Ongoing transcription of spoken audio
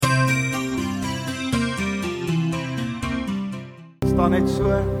staan net so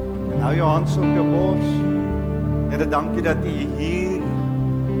en hou jou hand so op jou bors. Here, dankie dat U hier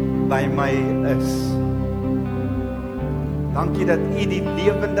by my is. Dankie dat U die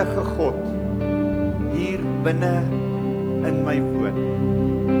lewendige God hier binne in my woon.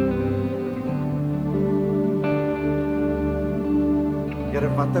 Here,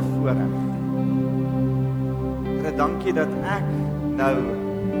 wat 'n voorreg. Here, dankie dat ek nou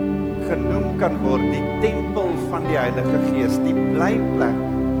genoem kan word die tempel van die Heilige Gees, die blyplek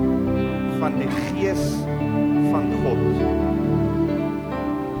van die Gees van God.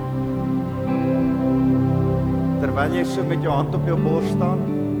 Terwyl jy so met jou hand op jou bors staan,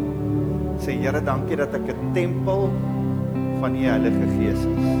 sê Here, dankie dat ek 'n tempel van die Heilige Gees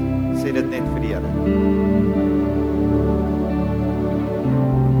is. Sê dit net vir die Here.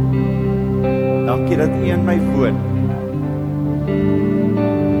 Dankie dat U in my woon.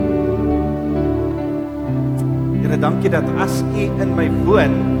 Here, dankie dat as U in my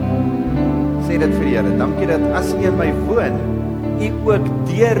woon, sê dit vir die Here, dankie dat as U in my woon, U ook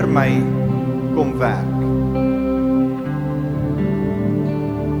deur my kom werk.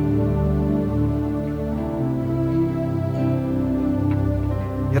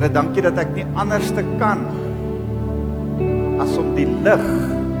 Here, dankie dat ek nie anderste kan as om die lig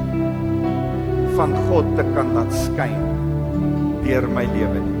van God te kan laat skyn deur my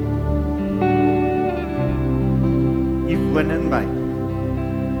lewe nie. U woon in my.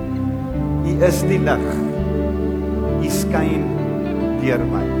 U is die lig. U skyn deur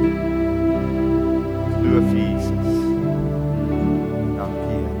my. Loof Jesus.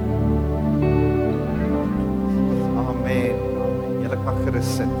 Dankie. Amen. Julle kan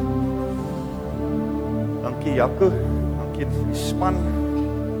gerus sit. Dankie Jaco. Dankie vir die span.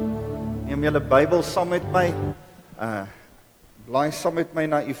 Neem julle Bybel saam met my. Blaai saam met my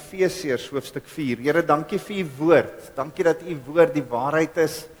na Efesiërs hoofstuk 4. Here, dankie vir U woord. Dankie dat U woord die waarheid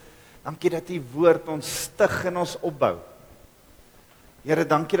is. Dankie dat U woord ons stig en ons opbou. Here,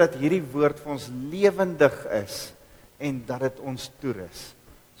 dankie dat hierdie woord vir ons lewendig is en dat dit ons toerus.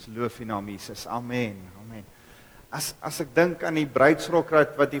 Ons loof U naam Jesus. Amen. Amen. As ek dink aan die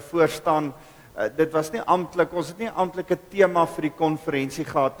bruidsrok wat hier voor staan, dit was nie amptelik, ons het nie 'n amptelike tema vir die konferensie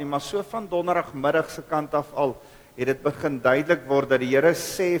gehad nie, maar so van donderdagmiddag se kant af al het dit begin duidelik word dat die Here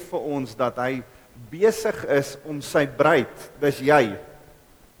sê vir ons dat hy besig is om sy bruid, dis jy,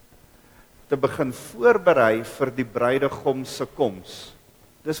 te begin voorberei vir die bruidegom se koms.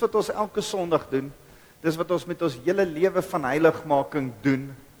 Dis wat ons elke Sondag doen. Dis wat ons met ons hele lewe van heiligmaking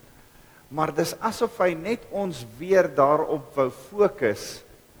doen. Maar dis asof hy net ons weer daarop wou fokus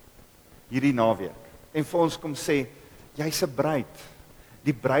hierdie naweek. En vir ons kom sê, jy's 'n bruid.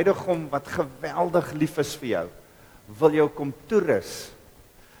 Die bruidegom wat geweldig lief is vir jou, wil jou kom toerus,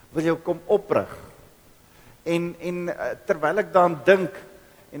 wil jou kom oprig. En terwyl ek daaraan dink,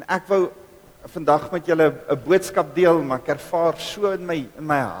 en ek wou vandag met julle 'n boodskap deel, maar ek ervaar so in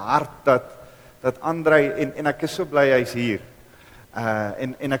my hart dat Andrei, en ek is so bly hy's hier.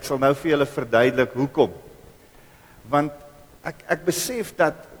 En ek sal nou vir julle verduidelik hoekom. Want ek besef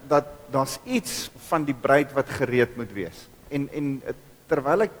dat daar's iets van die bruid wat gereed moet wees. En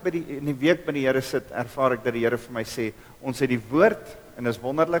terwyl ek in die week by die Here sit, ervaar ek dat die Here vir my sê, ons het die woord, en is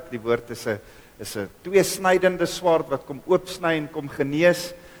wonderlik, die woord is 'n tweesnydende swaard wat kom oopsny en kom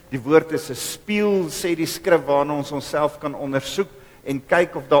genees. Die woord is 'n spieël, sê die skrif, waarna ons onsself kan ondersoek en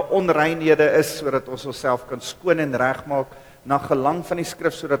kyk of daar onreinhede is, sodat ons onsself kan skoon en regmaak na gelang van die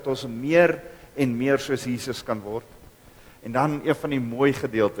skrif, sodat ons meer en meer soos Jesus kan word. En dan een van die mooi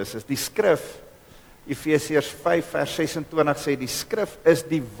gedeeltes is die skrif, Efesiërs 5 vers 26 sê, die skrif is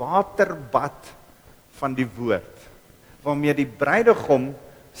die waterbad van die woord, waarmee die bruidegom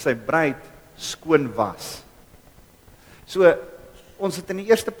sy bruid skoon was. So, ons het in die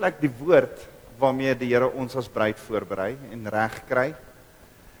eerste plek die woord, waarmee die Here ons as bruid voorberei en reg kry,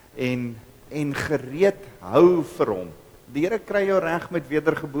 en gereed hou vir hom. Die Here kry jou reg met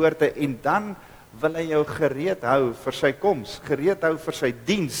wedergeboorte, en dan wil hy jou gereed hou vir sy koms, gereed hou vir sy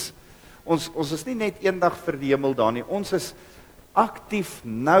diens. Ons is nie net eendag vir die hemel daar nie, ons is aktief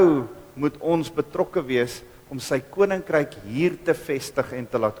nou, moet ons betrokke wees, om sy koninkryk hier te vestig en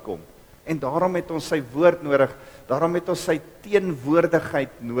te laat kom. En daarom het ons sy woord nodig, daarom het ons sy teenwoordigheid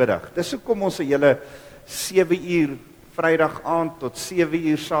nodig. Dis hoekom ons 'n hele 7 uur Vrydag aand tot 7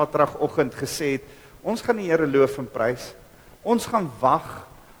 uur Saterdagoggend gesê het, ons gaan die Here loof en prys, ons gaan wag,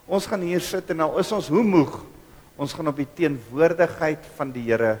 ons gaan hier sit en al is ons hoe moeg, ons gaan op die teenwoordigheid van die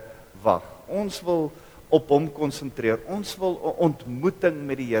Here wag. Ons wil op hom konsentreer, ons wil 'n ontmoeting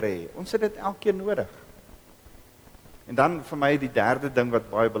met die Here hê, ons het dit elkeen nodig. En dan vir my die derde ding wat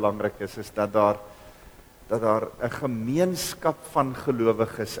baie belangrik is dat dat daar 'n gemeenskap van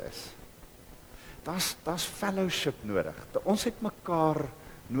gelowiges is. Daar's fellowship nodig. Ons het mekaar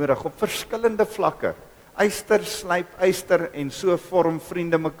nodig op verskillende vlakke. Yster slyp yster en so vorm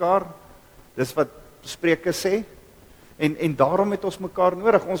vriende mekaar. Dis wat Spreuke sê. En daarom het ons mekaar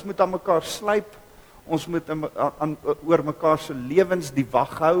nodig. Ons moet aan mekaar slyp. Ons moet oor mekaar se lewens die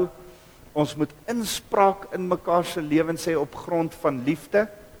wag hou. Ons moet inspraak in mekaar se lewens hê op grond van liefde.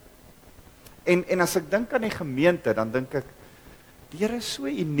 En as ek dink aan die gemeente, dan dink ek, die Here is so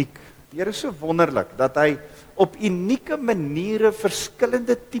uniek. Die Here is so wonderlik dat hy op unieke maniere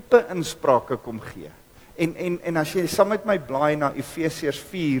verskillende tipe insprake kom gee. En as jy saam met my blaai na Efesiërs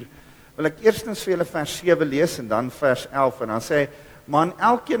 4, wil ek eerstens vir julle vers 7 lees en dan vers 11 en dan sê hy, maar aan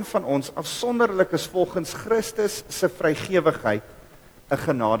elkeen van ons afsonderlik is volgens Christus se vrygewigheid 'n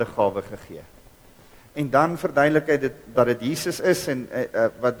genadegawe gegee. En dan verduidelik hy dat dit Jesus is en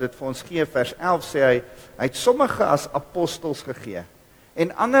wat dit vir ons gee, vers 11 sê hy het sommige as apostels gegee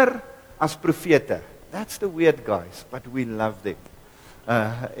en ander as profete. That's the weird guys, but we love them.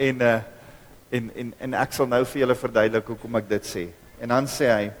 En ek sal nou vir julle verduidelik hoekom ek dit sê. En dan sê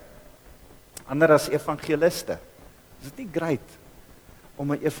hy, ander as evangeliste. Is dit nie great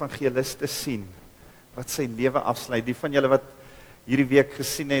om 'n evangelist te sien wat sy lewe afsluit? Die van julle wat hierdie week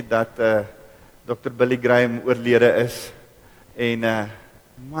gesien het dat Dr. Billy Graham oorlede is. En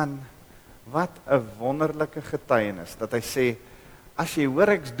man, wat 'n wonderlike getuienis dat hy sê, as jy hoor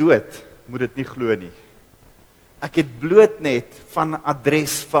ek's dood, moet dit nie glo nie. Ek het bloot net van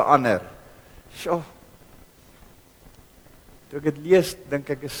adres verander. Sjoe. Toe ek dit lees, dink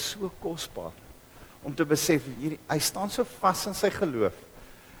ek is so kosbaar om te besef, hy staan so vas in sy geloof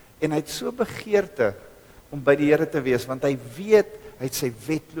en hy het so begeerte om by die Here te wees, want hy weet, hy het sy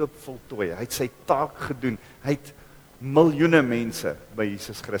wedloop voltooi, hy het sy taak gedoen, hy het miljoene mense by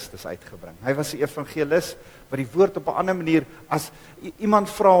Jesus Christus uitgebring. Hy was 'n evangelis wat die woord op 'n ander manier, as iemand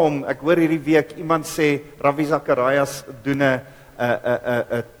vra hom, ek hoor hierdie week, iemand sê, Ravi Zacharias doen 'n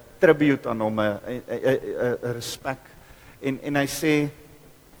tribute aan hom, 'n respek, en hy sê,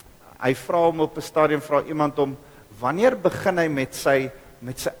 hy vra hom op 'n stadium, vra iemand hom, wanneer begin hy met sy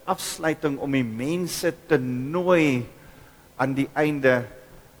afsluiting om die mense te nooi aan die einde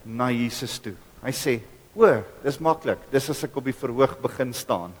na Jesus toe? Hy sê, dis maklik, dis as ek op die verhoog begin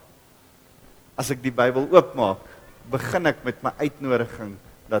staan. As ek die Bybel oopmaak, begin ek met my uitnodiging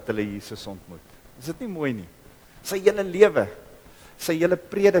dat hulle Jesus ontmoet. Is dit nie mooi nie? Sy hele lewe, sy hele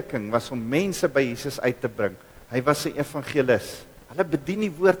prediking was om mense by Jesus uit te bring. Hy was 'n evangelis. Hulle bedien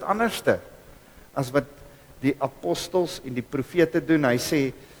die woord anderste as wat die apostels en die profete doen. Hy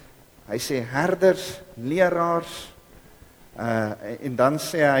sê herders, leraars, en dan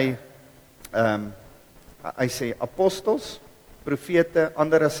sê hy sê apostels, profete,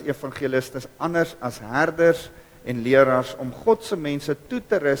 ander as evangelistes, anders as herders en leraars om God se mense toe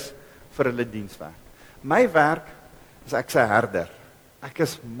te rus vir hulle dienswerk. My werk is ek's 'n herder. Ek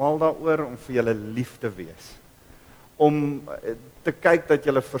is mal daaroor om vir julle lief te wees. Om te kyk dat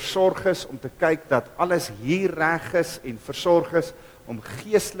julle versorg is, om te kyk dat alles hier reg is en versorg is, om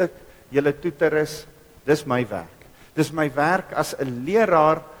geestelik julle toe te rus, dis my werk. Dis my werk as 'n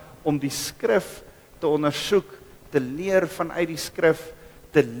leraar om die skrif te ondersoek, te leer vanuit die skrif,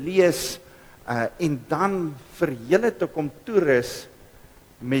 te lees, en dan vir julle te kom toerus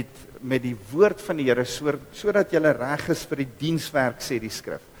met die woord van die Here, sodat julle reg is vir die dienswerk, sê die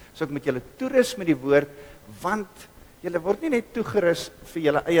skrif. So ek moet julle toerus met die woord, want julle word nie net toegerus vir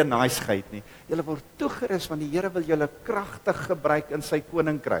julle eie naaisigheid nie. Julle word toegerus want die Here wil julle kragtig gebruik in sy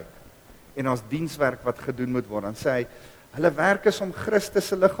koninkryk. En ons dienswerk wat gedoen moet word, dan sê hy, hulle werk is om Christus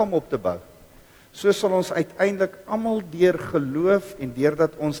se liggaam op te bou. So sal ons uiteindelik almal deur geloof en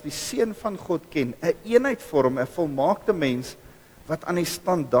deurdat ons die seun van God ken, 'n eenheid vorm, 'n volmaakte mens wat aan die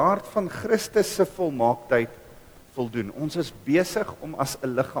standaard van Christus se volmaaktheid voldoen. Ons is besig om as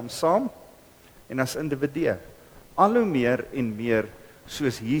 'n liggaam saam en as individue al hoe meer en meer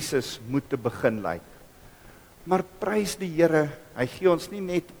soos Jesus moet te begin lyk. Maar prys die Here, hy gee ons nie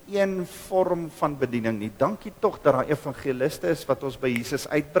net een vorm van bediening nie. Dankie tog dat daar evangeliste is wat ons by Jesus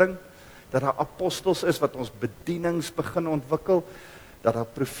uitbring, dat daar apostels is wat ons bedienings begin ontwikkel, dat daar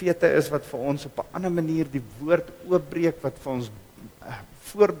profete is wat vir ons op 'n ander manier die woord oopbreek, wat vir ons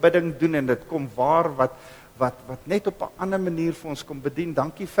voorbidding doen en dit kom waar, wat net op 'n ander manier vir ons kom bedien.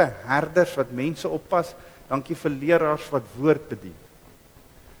 Dankie vir herders wat mense oppas, dankie vir leraars wat woord bedien.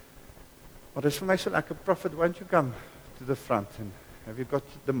 Maar dit is vir my so lekker, Prophet, why don't you come to the front and have you got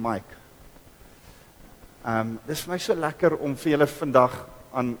the mic? Dit is vir my so lekker om vir julle vandag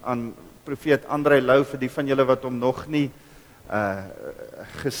aan profeet André Lou, vir die van julle wat hom nog nie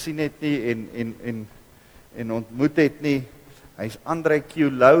gesien het nie en ontmoet het nie. Hy's Andrei Q.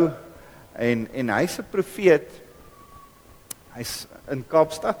 Lou en hy's 'n profeet. Hy's in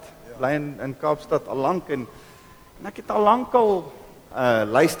Kaapstad, bly in Kaapstad al lank en ek het al lank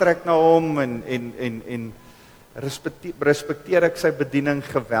luister ek na hom en respekteer ek sy bediening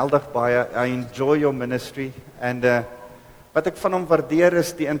geweldig baie. I enjoy your ministry and wat ek van hom waardeer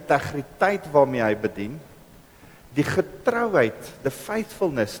is die integriteit waarmee hy bedien. Die getrouheid, the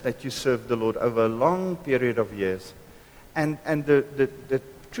faithfulness that you serve the Lord over a long period of years, and the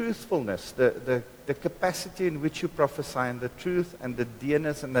truthfulness, the capacity in which you prophesy, and the truth, and the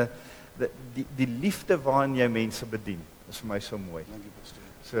deernis, and die liefde waarin jy mense bedien. Dit is vir my so mooi.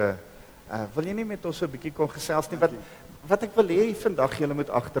 So, wil jy nie met ons so 'n bietjie kon gesels nie? Wat ek wil hê vandag julle moet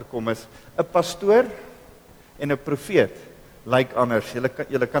agterkom is, 'n pastoor en 'n profeet lyk anders.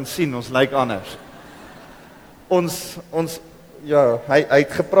 Julle kan sien, ons lyk anders. Ons ja, hy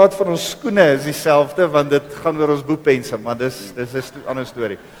het gepraat van ons skoene is dieselfde want dit gaan oor ons boepense, maar dis 'n ander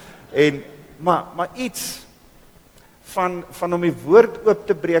storie. Maar iets van om die woord oop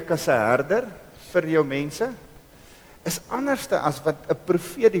te breek as 'n herder vir jou mense is anderste as wat 'n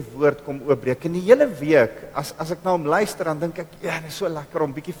profeet die woord kom oopbreek. En die hele week as ek na hom luister, dan dink ek, ja, dit is so lekker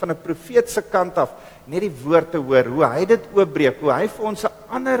om bietjie van 'n profeet se kant af net die woord te hoor, hoe hy dit oopbreek, hoe hy vir ons 'n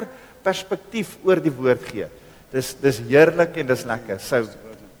ander perspektief oor die woord gee. Dis heerlik en dis lekker. So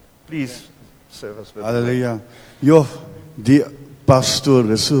please serve us with. Halleluja. Jo, die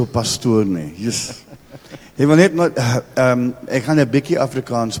pastoor, is so 'n pastoor nie. Yes. Hy wil net ek gaan 'n bietjie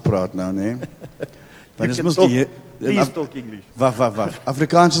Afrikaans praat nou, nee. Want dit moet die please talk English. Wag.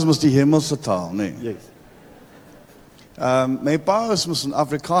 Afrikaans is mos die hemelse taal, nee. Yes. My pa is mos 'n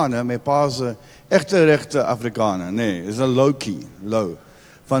Afrikaner, my pa is 'n regte Afrikaner, nee, is 'n low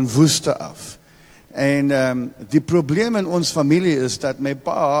van Woeste af. En die probleem in ons familie is dat my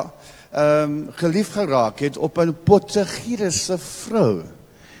pa gelief geraak het op 'n Portugese vrou.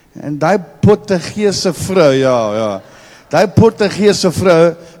 En daai Portugese vrou, ja. Daai Portugese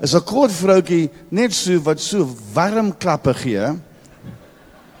vrou is 'n kort vroutjie, net so wat so warm klappe gee.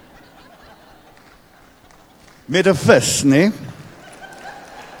 Met 'n vis, nee?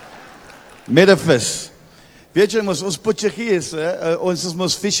 Met 'n vis. Weet jy, ons Portugese, ons is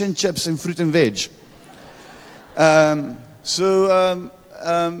mos fish and chips en fruit and veg.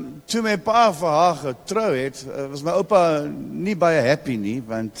 Toe my pa vir haar getrou het, was my oupa nie baie happy nie,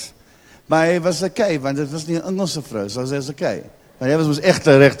 maar hy was okay, want dit was nie 'n Engelse vrou, so hy was okay. Want hy was mos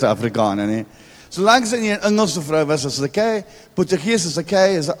regte Afrikaner, nie? Solank sy nie 'n Engelse vrou was, is okay. Portugees is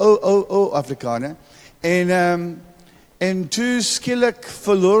okay, is 'n o Afrikaner. En toe skielik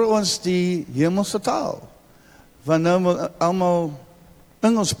verloor ons die hemelse taal. Want nou moet almal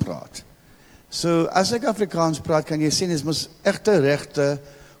Engels praat. So as ek Afrikaans praat, kan jy sien, is mos regte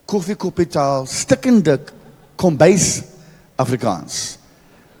koffiekoppietaal, stikkende kombuis Afrikaans.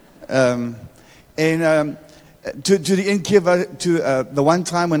 The one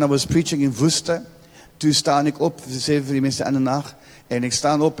time when I was preaching in Worcester, toe staan ek op, sê vir die mense aan die nag, en ek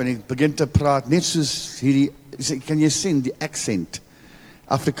staan op en ek begin te praat, net soos hierdie, kan jy sien, die accent,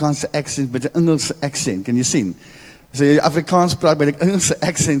 Afrikaanse accent met 'n Engelse accent, kan jy sien? So Afrikaans praat met 'n Engelse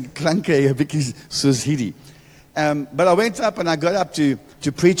accent, klank hy 'n bietjie soos hierdie. But I went up and I got up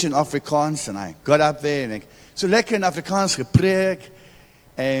to preach in Afrikaans, and I got up there and so lekker in Afrikaans gepreek,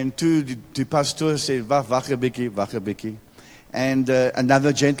 en toe die pastoor sê, wag 'n bietjie. And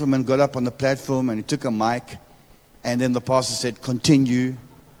another gentleman got up on the platform and he took a mic, and then the pastor said, continue.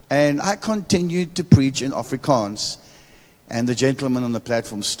 And I continued to preach in Afrikaans. And the gentleman on the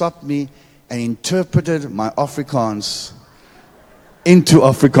platform stopped me and interpreted my Afrikaans into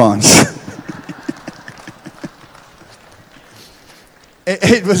Afrikaans.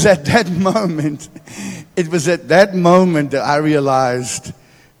 It was at that moment that I realized,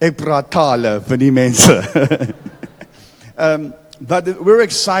 ek praat tale van die mense. But we're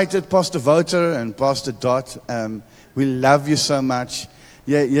excited, Pastor Wouter and Pastor Dot. We love you so much.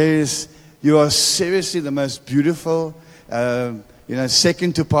 Yes, you are seriously the most beautiful,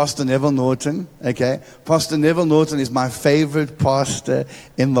 second to Pastor Neville Norton. Okay, Pastor Neville Norton is my favorite pastor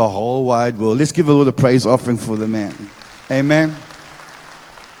in the whole wide world. Let's give a little praise offering for the man. Amen.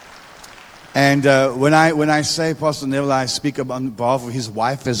 And when I say Pastor Neville, I speak on behalf of his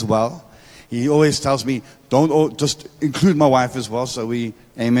wife as well. He always tells me, don't just include my wife as well. So we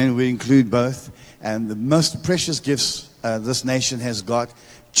include both. And the most precious gifts this nation has got,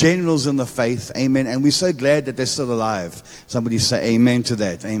 generals in the faith, amen. And we're so glad that they're still alive. Somebody say amen to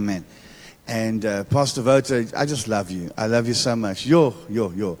that, amen. And Pastor Wouter, I just love you. I love you so much. You're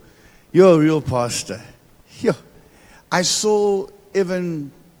a real pastor. I saw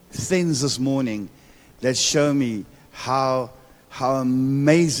even things this morning that show me how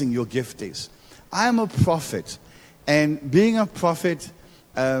amazing your gift is. I am a prophet, and being a prophet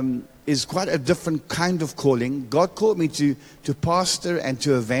is quite a different kind of calling. God called me to pastor and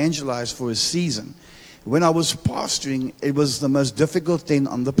to evangelize for a season. When I was pastoring, it was the most difficult thing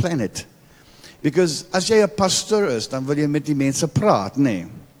on the planet. Because as jy 'n pastoor is, dan wil jy met die mense praat, nee.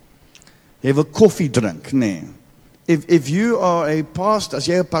 Jy wil koffie drink, nee. If you are a pastor, as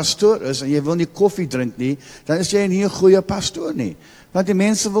jy 'n pastoor is en jy wil nie koffie drink nie, dan is jy nie 'n goeie pastoor nie. Want die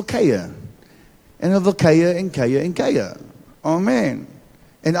mense wil kuier. En hulle wil kuier en kuier en kuier. Amen.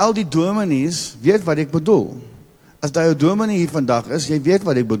 En al die dominees weet wat ek bedoel. As daar 'n dominee hier vandag is, jy weet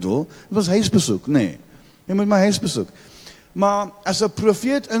wat ek bedoel. Dit was huisbesoek, nee. Jy moet my huisbesoek. Maar as 'n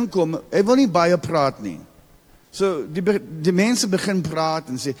profeet inkom, hy wil nie baie praat nie. So die mense begin praat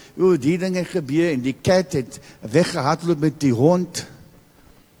en sê, "O, die ding het gebeur en die kat het weggehardloop met die hond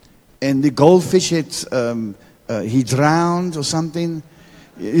en die goldfish het he drowned or something."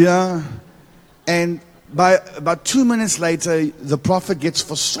 Yeah. And about 2 minutes later, the prophet gets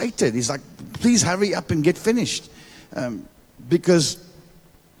frustrated. He's like, "Please hurry up and get finished.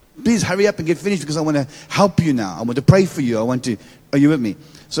 Please hurry up and get finished because I want to help you now. I want to pray for you. Are you with me?"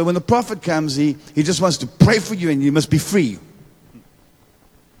 So when the prophet comes, he just wants to pray for you and you must be free.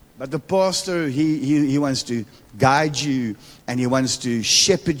 But the pastor, he wants to guide you and he wants to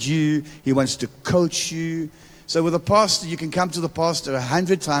shepherd you. He wants to coach you. So with a pastor, you can come to the pastor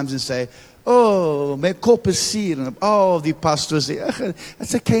 100 times and say, "Oh, my kop is seer." And the pastor say,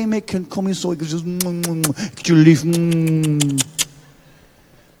 "It's okay, mate, can come in so I can just get you lief."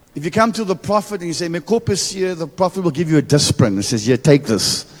 If you come to the prophet and you say, "My kop is seer," the prophet will give you a disprin. He says, "Yeah, take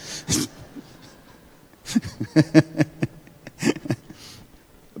this."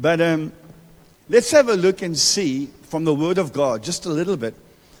 But let's have a look and see from the Word of God just a little bit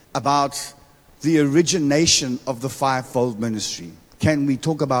about the origination of the fivefold ministry. Can we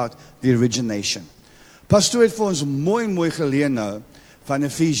talk about the origination? Pastor het vir ons mooi geleer nou van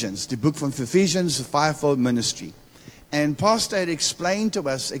Ephesians, die boek van Ephesians, the fivefold ministry. And Pastor had explained to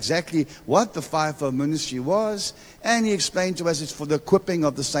us exactly what the fivefold ministry was, and he explained to us it's for the equipping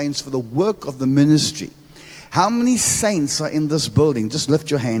of the saints, for the work of the ministry. How many saints are in this building? Just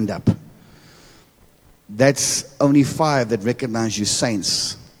lift your hand up. That's only 5 that recognize you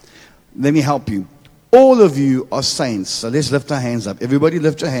saints. Let me help you. All of you are saints. So let's lift our hands up. Everybody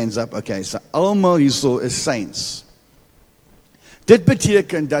lift your hands up. Okay, so almal hierso is saints. Dit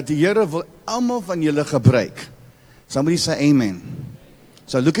beteken dat die Here wil almal van julle gebruik. Somebody say amen.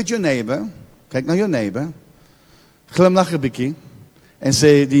 So look at your neighbor. Kyk na jou neighbor. Glimlag 'n bietjie en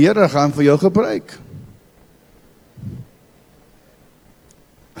sê die Here gaan vir jou gebruik.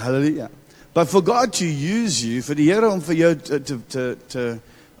 Hallelujah. But for God to use you, vir die Here om vir jou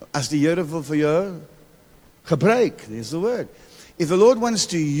as die Here wil vir jou gebruik, there's the word. If the Lord wants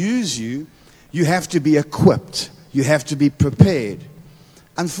to use you, you have to be equipped. You have to be prepared.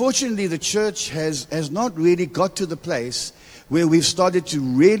 Unfortunately, the church has not really got to the place where we've started to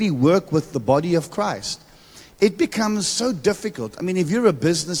really work with the body of Christ. It becomes so difficult. I mean, if you're a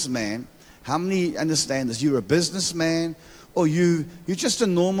businessman, how many understand this? You're a businessman, or you're just a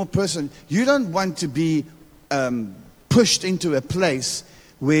normal person. You don't want to be pushed into a place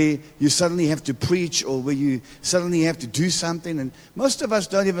where you suddenly have to preach or where you suddenly have to do something. And most of us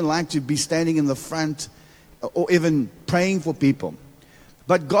don't even like to be standing in the front or even praying for people.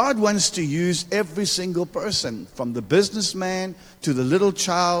 But God wants to use every single person, from the businessman to the little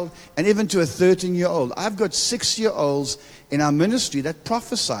child and even to a 13-year-old. I've got 6-year-olds in our ministry that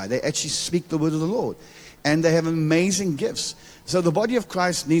prophesy. They actually speak the word of the Lord. And they have amazing gifts. So the body of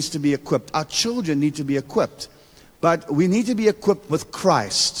Christ needs to be equipped. Our children need to be equipped. But we need to be equipped with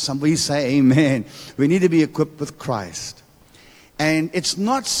Christ. Somebody say amen. We need to be equipped with Christ. And it's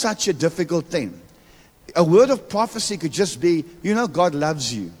not such a difficult thing. A word of prophecy could just be, God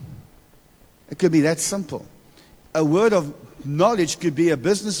loves you. It could be that simple. A word of knowledge could be a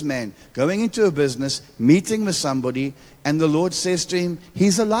businessman going into a business, meeting with somebody, and the Lord says to him,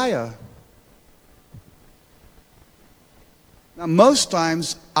 he's a liar. Now, most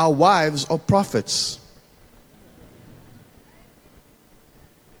times, our wives are prophets.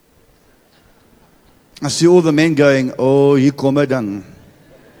 I see all the men going, "Oh, hier kom hy dan.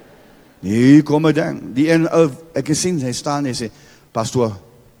 Hier kom hy dan." Die een ou, ek kan sien hy staan en sê, "Pastoor,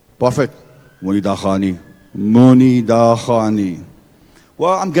 prophet, moenie daar gaan nie. Moenie daar gaan nie."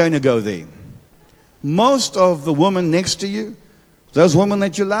 Well, I'm going to go there. Most of the women next to you, those women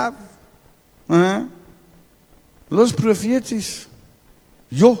that you love, those profeties.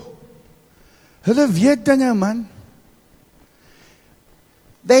 Jo. Hulle weet dinge, man.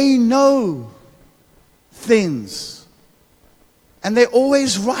 They know things. And they're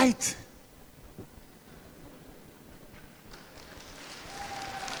always right.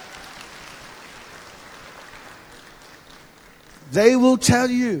 They will tell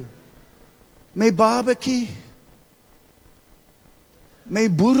you, may barbecue, may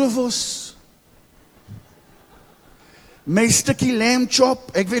boerewors, may stukkie lamb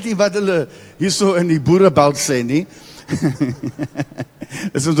chop. Ek weet nie wat hulle hierso in die boerebelt sê nie.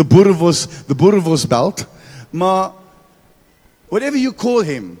 This is the boerewors belt. Maar whatever you call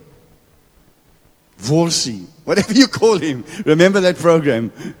him, Worsie, whatever you call him, remember that program?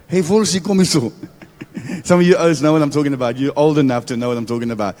 Hey Worsie, kom hier so. Some of you others know what I'm talking about. You're old enough to know what I'm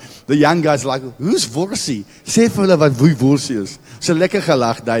talking about. The young guys are like, who's Worsie? Sê vir hulle wat wie Worsie is. So lekker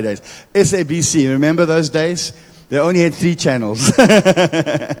gelag daai days. SABC, remember those days? They only had 3 channels.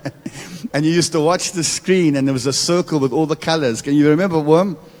 And you used to watch the screen and there was a circle with all the colors. Can you remember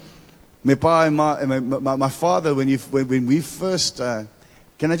one? My father, when we first,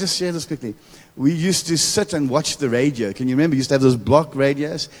 can I just share this quickly? We used to sit and watch the radio. Can you remember? We used to have those block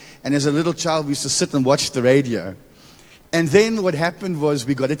radios. And as a little child, we used to sit and watch the radio. And then what happened was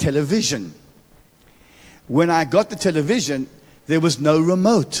we got a television. When I got the television, there was no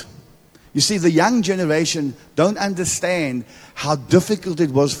remote. You see, the young generation don't understand how difficult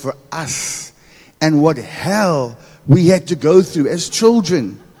it was for us and what hell we had to go through as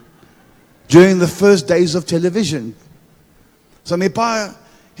children during the first days of television. So my pa,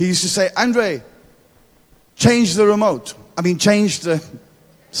 he used to say, Andre, change the remote. Change the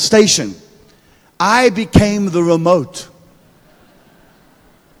station. I became the remote.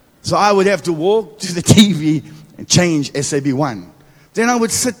 So I would have to walk to the TV and change SAB1. Then I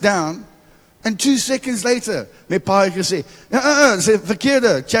would sit down, and 2 seconds later, my pa would say, say,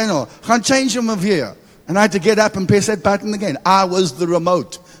 verkeerde channel, gaan change him over here. And I had to get up and press that button again. I was the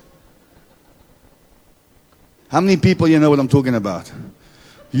remote. How many people you know what I'm talking about?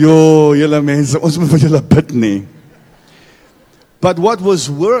 Yo, julle mense, ons moet vir julle bid nie. But what was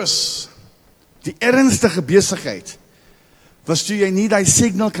worse, die ernstige besigheid, was toe jy nie die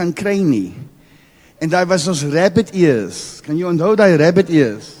signal kan kry nie. En daar was ons rabbit ears. Kan jy onthou die rabbit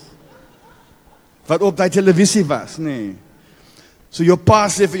ears? Wat op die televisie was, nee. So jou pa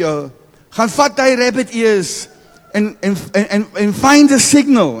sê vir jou, gaan vat die rabbit ears and find the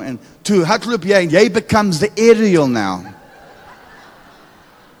signal. And toe hardloop jy en jy becomes the aerial now.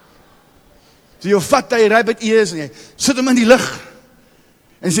 So jy vat die rabbit ears en jy sit hom in die lug.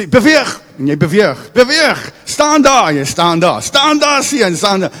 En sê, beweeg. En jy beweeg. Beweeg. Staan daar. Jy staan daar. Staan daar, sien.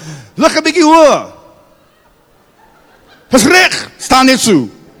 Staan daar. Lig 'n bietjie hoër. Dis reg. Staan net so.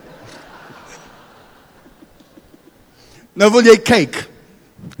 Nou wil jy kyk.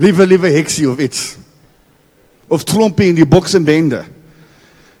 Liewe heksie of iets. Of trompie in die boks en bende.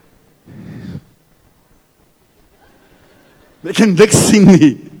 Ek kan niks sien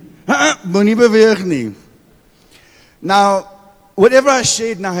nie. Moenie beweeg nie. Now, whatever I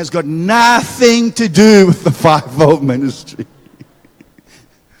shared now has got nothing to do with the fivefold ministry.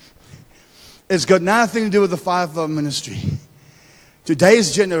 It's got nothing to do with the fivefold ministry.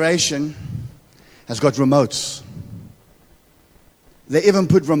 Today's generation has got remotes. They even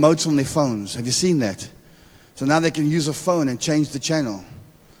put remotes on their phones. Have you seen that? So now they can use a phone and change the channel.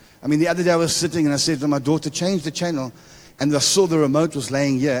 The other day I was sitting and I said to my daughter, change the channel. And I saw the remote was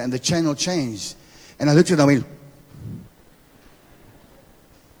laying here and the channel changed. And I looked at her and I went,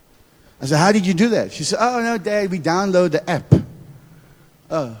 I said, how did you do that? She said, oh no, Dad, we download the app.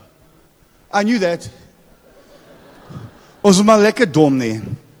 Oh, I knew that. Ons is maar lekker dom nie.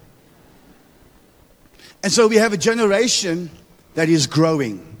 And so we have a generation that is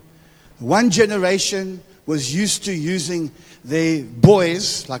growing. One generation was used to using their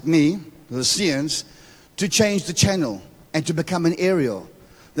boys, like me, the Seans, to change the channel and to become an aerial.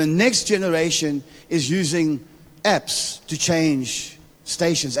 The next generation is using apps to change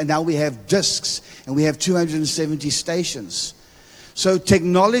stations. And now we have discs and we have 270 stations. So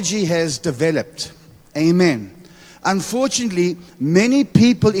technology has developed. Amen. Unfortunately, many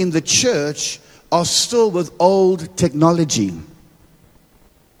people in the church are still with old technology.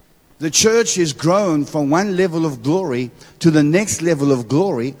 The church has grown from one level of glory to the next level of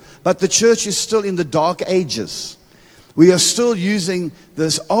glory, but the church is still in the dark ages. We are still using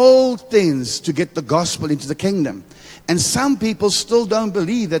those old things to get the gospel into the kingdom. And some people still don't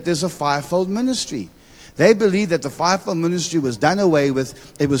believe that there's a fivefold ministry. They believe that the fivefold ministry was done away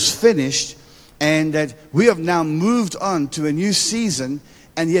with, it was finished, and that we have now moved on to a new season,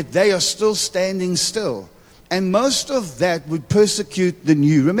 and yet they are still standing still. And most of that would persecute the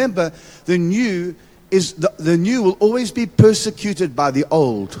new. Remember, the new will always be persecuted by the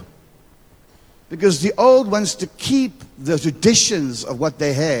old. Because the old wants to keep the traditions of what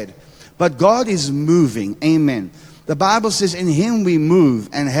they had. But God is moving. Amen. The Bible says, in Him we move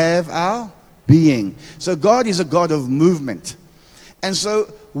and have our being. So God is a God of movement. And so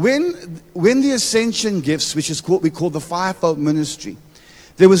when the ascension gifts, which is what we call the fivefold ministry,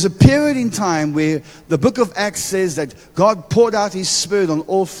 there was a period in time where the book of Acts says that God poured out His Spirit on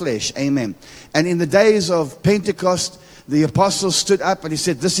all flesh. Amen. And in the days of Pentecost, the apostles stood up and he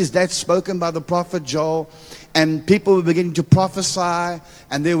said, this is that spoken by the prophet Joel. And people were beginning to prophesy.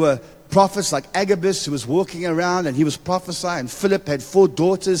 And there were prophets like Agabus who was walking around and he was prophesying. And Philip had 4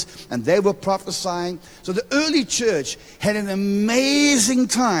 daughters and they were prophesying. So the early church had an amazing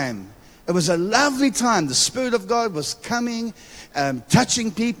time. It was a lovely time. The Spirit of God was coming,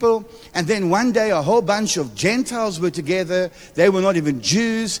 touching people. And then one day a whole bunch of Gentiles were together. They were not even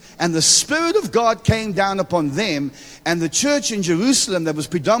Jews. And the Spirit of God came down upon them. And the church in Jerusalem that was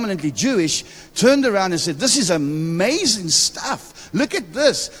predominantly Jewish turned around and said, this is amazing stuff. Look at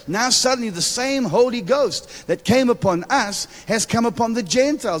this. Now suddenly the same Holy Ghost that came upon us has come upon the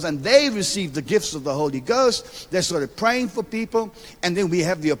Gentiles. And they received the gifts of the Holy Ghost. They started praying for people. And then we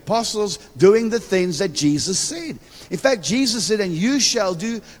have the apostles doing the things that Jesus said. In fact, Jesus said, and you shall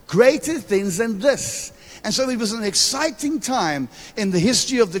do greater things than this. And so it was an exciting time in the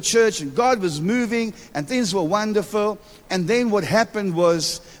history of the church, and God was moving, and things were wonderful. And then what happened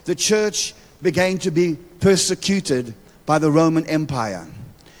was the church began to be persecuted by the Roman Empire.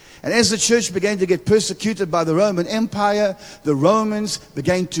 And as the church began to get persecuted by the Roman Empire, the Romans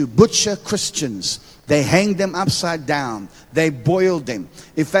began to butcher Christians. They hanged them upside down. They boiled them.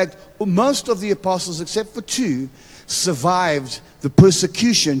 In fact, most of the apostles, except for 2, survived the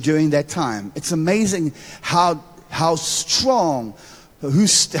persecution during that time. It's amazing how strong,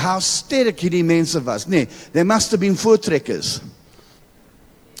 how sterk hierdie mense was. Nee, they must have been voortrekkers.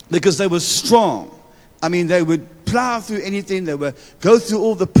 Because they were strong. I mean, they would plow through anything. They would go through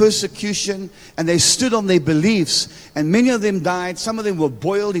all the persecution. And they stood on their beliefs. And many of them died. Some of them were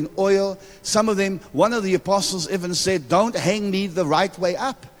boiled in oil. Some of them, one of the apostles even said, don't hang me the right way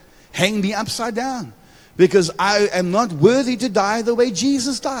up. Hang me upside down. Because I am not worthy to die the way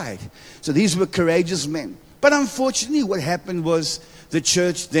Jesus died. So these were courageous men. But unfortunately, what happened was the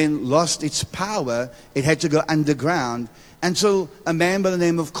church then lost its power. It had to go underground until a man by the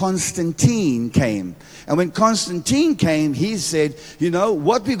name of Constantine came. And when Constantine came, he said, you know,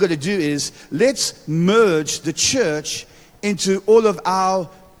 what we've got to do is let's merge the church into all of our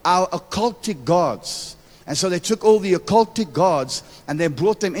occultic gods. And so they took all the occultic gods and they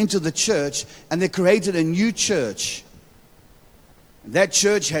brought them into the church and they created a new church. That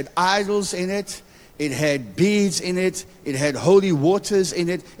church had idols in it. It had beads in it. It had holy waters in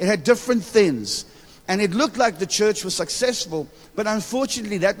it. It had different things. And it looked like the church was successful. But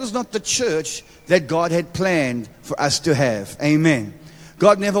unfortunately, that was not the church that God had planned for us to have. Amen.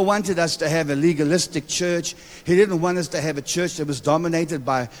 God never wanted us to have a legalistic church. He didn't want us to have a church that was dominated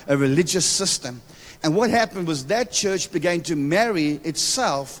by a religious system. And what happened was that church began to marry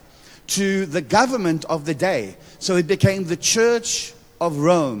itself to the government of the day. So it became the Church of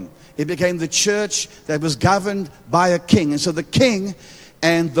Rome. It became the church that was governed by a king. And so the king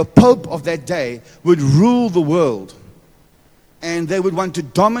and the pope of that day would rule the world. And they would want to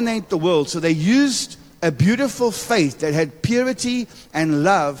dominate the world. So they used a beautiful faith that had purity and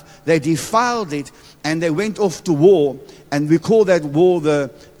love. They defiled it and they went off to war. And we call that war the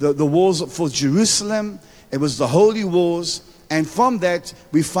wars for Jerusalem. It was the holy wars. And from that,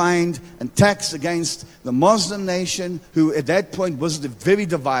 we find attacks against the Muslim nation, who at that point was very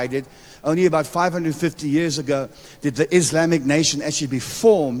divided. Only about 550 years ago did the Islamic nation actually be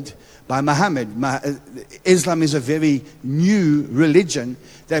formed by Muhammad. Islam is a very new religion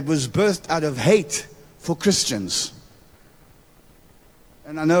that was birthed out of hate for Christians.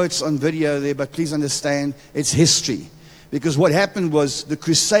 And I know it's on video there, but please understand it's history. Because what happened was the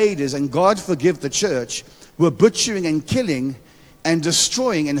Crusaders, and God forgive the church, were butchering and killing and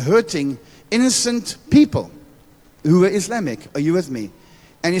destroying and hurting innocent people who were Islamic. Are you with me?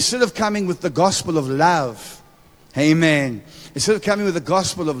 And instead of coming with the gospel of love, amen, instead of coming with the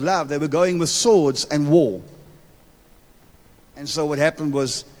gospel of love, they were going with swords and war. And so what happened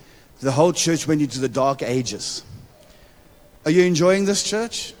was the whole church went into the dark ages. Are you enjoying this,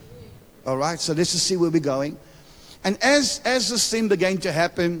 church? All right, so let's just see where we're going. And as this thing began to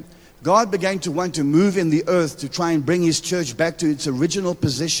happen, God began to want to move in the earth to try and bring His church back to its original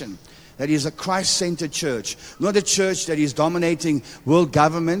position. That is a Christ-centered church. Not a church that is dominating world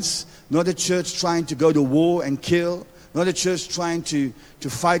governments. Not a church trying to go to war and kill. Not a church trying to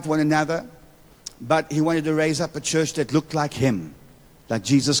fight one another. But He wanted to raise up a church that looked like Him. like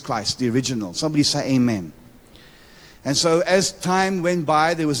Jesus Christ, the original. Somebody say amen. And so as time went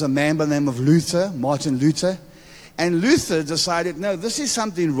by, there was a man by the name of Luther, Martin Luther. And Luther decided, no, this is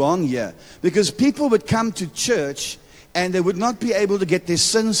something wrong here. Because people would come to church and they would not be able to get their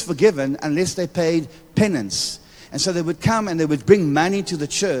sins forgiven unless they paid penance. And so they would come and they would bring money to the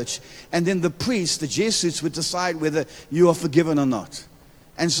church. And then the priests, the Jesuits, would decide whether you are forgiven or not.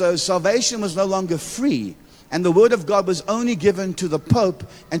 And so salvation was no longer free. And the word of God was only given to the Pope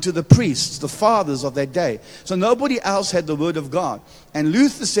and to the priests, the fathers of that day. So nobody else had the word of God. And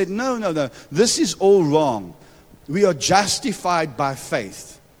Luther said, no, this is all wrong. We are justified by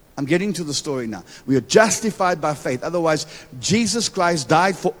faith. I'm getting to the story now. We are justified by faith. Otherwise, Jesus Christ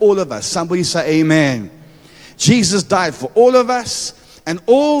died for all of us. Somebody say amen. Jesus died for all of us. And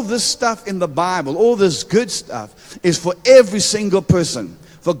all this stuff in the Bible, all this good stuff, is for every single person.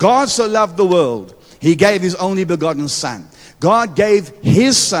 For God so loved the world, He gave His only begotten Son. God gave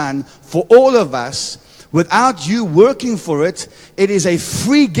His Son for all of us without you working for it. It is a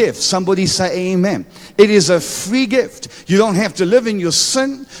free gift. Somebody say amen. It is a free gift. You don't have to live in your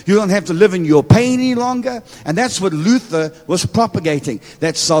sin. You don't have to live in your pain any longer. And that's what Luther was propagating.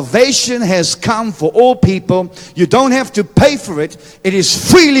 That salvation has come for all people. You don't have to pay for it. It is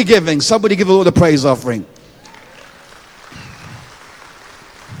freely giving. Somebody give the Lord a praise offering.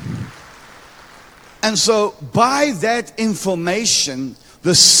 And so by that information,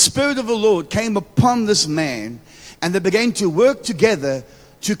 the Spirit of the Lord came upon this man, and they began to work together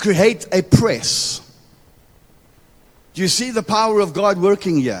to create a press. Do you see the power of God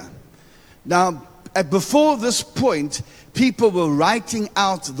working here? Now, before this point, people were writing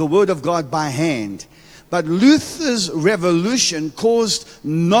out the Word of God by hand. But Luther's revolution caused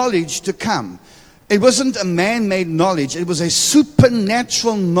knowledge to come. It wasn't a man-made knowledge. It was a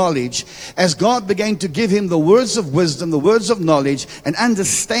supernatural knowledge as God began to give him the words of wisdom, the words of knowledge and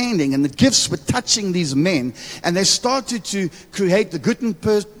understanding. And the gifts were touching these men. And they started to create the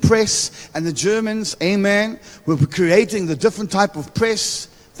Gutenberg press, and the Germans, amen, were creating the different type of press.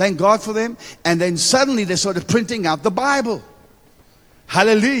 Thank God for them. And then suddenly they started printing out the Bible.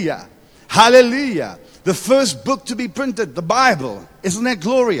 Hallelujah. Hallelujah. The first book to be printed, the Bible. Isn't that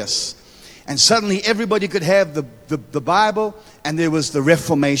glorious? And suddenly everybody could have the Bible, and there was the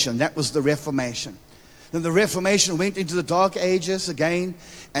Reformation. That was the Reformation. Then the Reformation went into the Dark Ages again,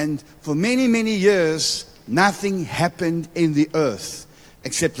 and for many, many years, nothing happened in the earth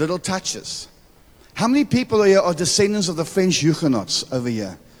except little touches. How many people here are descendants of the French Huguenots over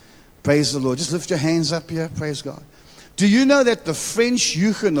here? Praise the Lord. Just lift your hands up here. Praise God. Do you know that the French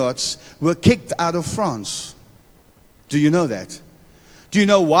Huguenots were kicked out of France? Do you know that? Do you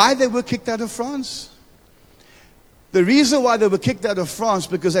know why they were kicked out of France? The reason why they were kicked out of France,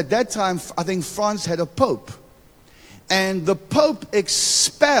 because at that time, I think France had a pope. And the pope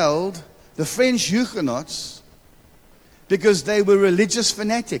expelled the French Huguenots because they were religious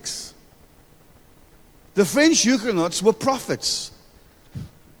fanatics. The French Huguenots were prophets.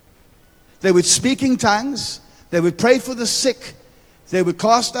 They would speak in tongues. They would pray for the sick. They would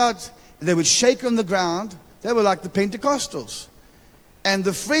cast out. They would shake on the ground. They were like the Pentecostals. And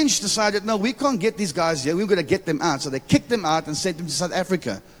the French decided, no, we can't get these guys here. We're going to get them out. So they kicked them out and sent them to South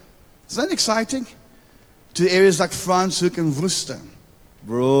Africa. Isn't that exciting? To areas like Franschhoek and Worcester.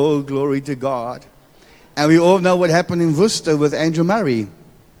 Bro, glory to God. And we all know what happened in Worcester with Andrew Murray.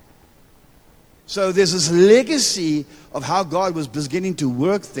 So there's this legacy of how God was beginning to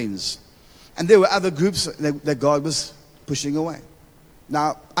work things. And there were other groups that God was pushing away.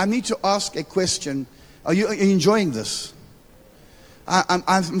 Now, I need to ask a question. Are you enjoying this?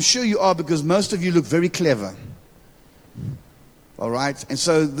 I'm sure you are, because most of you look very clever. All right? And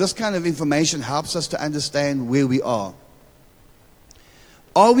so this kind of information helps us to understand where we are.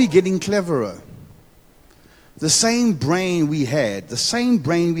 Are we getting cleverer? The same brain we had,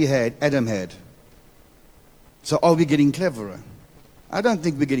 Adam had. So are we getting cleverer? I don't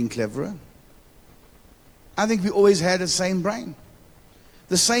think we're getting cleverer. I think we always had the same brain.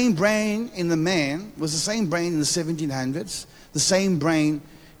 The same brain in the man was the same brain in the 1700s. The same brain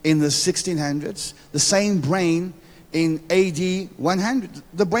in the 1600s, the same brain in AD 100.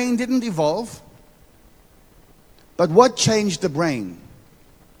 The brain didn't evolve. But what changed the brain?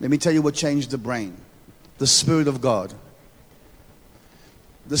 Let me tell you what changed the brain. The Spirit of God.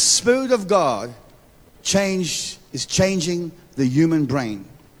 The Spirit of God is changing the human brain.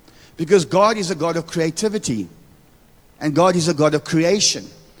 Because God is a God of creativity. And God is a God of creation.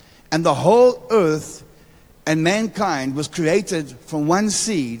 And the whole earth and mankind was created from one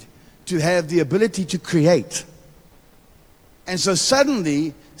seed to have the ability to create. And so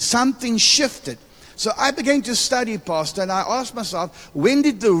suddenly something shifted. So I began to study, Pastor, and I asked myself, when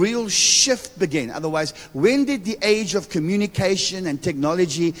did the real shift begin? Otherwise, when did the age of communication and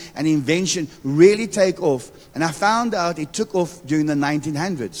technology and invention really take off? And I found out it took off during the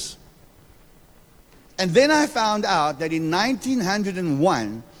 1900s. And then I found out that in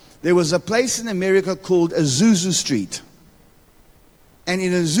 1901, there was a place in America called Azusa Street. And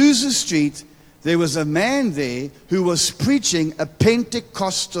in Azusa Street, there was a man there who was preaching a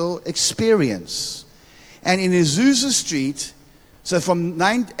Pentecostal experience. And in Azusa Street, so from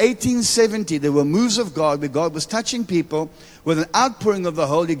 1870, there were moves of God where God was touching people with an outpouring of the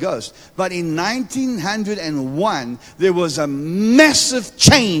Holy Ghost. But in 1901, there was a massive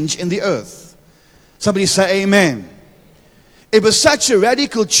change in the earth. Somebody say amen. It was such a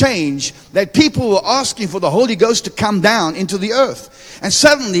radical change that people were asking for the Holy Ghost to come down into the earth. And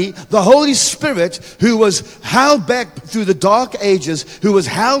suddenly, the Holy Spirit, who was held back through the dark ages, who was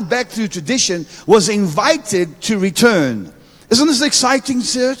held back through tradition, was invited to return. Isn't this exciting,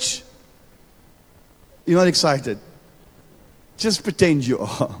 church? You're not excited? Just pretend you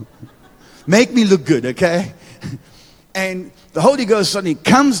are. Make me look good, okay? And the Holy Ghost suddenly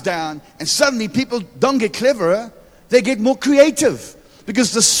comes down, and suddenly people don't get cleverer. They get more creative,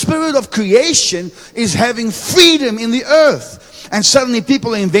 because the spirit of creation is having freedom in the earth. And suddenly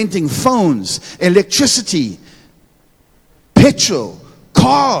people are inventing phones, electricity, petrol,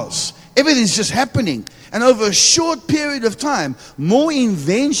 cars. Everything's just happening. And over a short period of time, more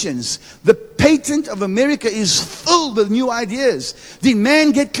inventions. The patent of America is filled with new ideas. Did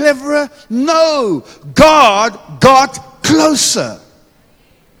man get cleverer? No. God got closer.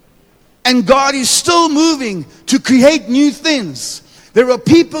 And God is still moving to create new things. There are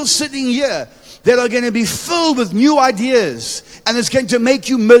people sitting here that are going to be filled with new ideas. And it's going to make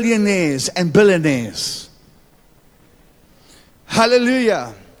you millionaires and billionaires.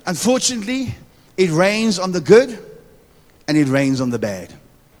 Hallelujah. Unfortunately, it rains on the good and it rains on the bad.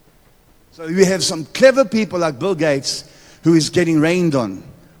 So we have some clever people like Bill Gates who is getting rained on.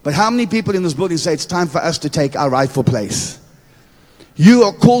 But how many people in this building say it's time for us to take our rightful place? You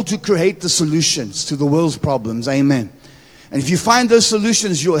are called to create the solutions to the world's problems. Amen. And if you find those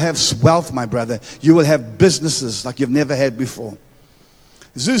solutions, you will have wealth, my brother. You will have businesses like you've never had before.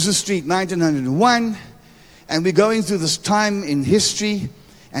 Azusa Street, 1901. And we're going through this time in history.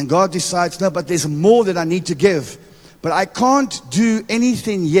 And God decides, no, but there's more that I need to give. But I can't do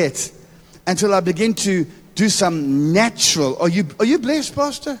anything yet until I begin to do some natural. Are you blessed,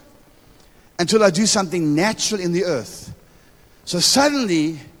 Pastor? Until I do something natural in the earth. So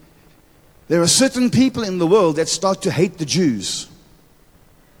suddenly, there are certain people in the world that start to hate the Jews.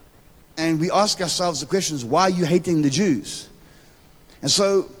 And we ask ourselves the questions, why are you hating the Jews? And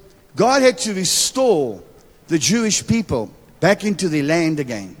so, God had to restore the Jewish people back into their land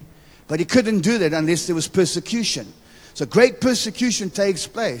again. But He couldn't do that unless there was persecution. So great persecution takes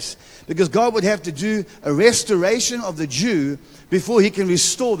place, because God would have to do a restoration of the Jew before He can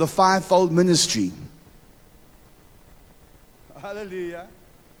restore the fivefold ministry. Hallelujah.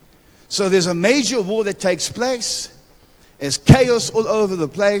 So there's a major war that takes place. There's chaos all over the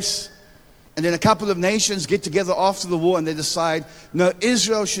place. And then a couple of nations get together after the war and they decide, no,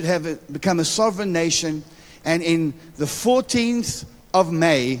 Israel should become a sovereign nation. And in the 14th of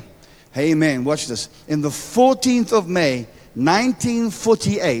May, amen, watch this. In the 14th of May,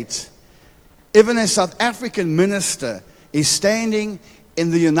 1948, even a South African minister is standing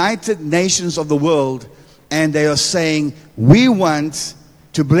in the United Nations of the world, and they are saying, we want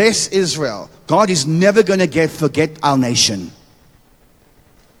to bless Israel. God is never going to forget our nation.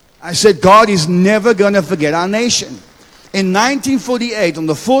 I said, God is never going to forget our nation. In 1948, on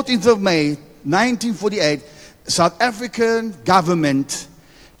the 14th of May, 1948, South African government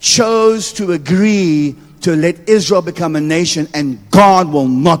chose to agree to let Israel become a nation, and God will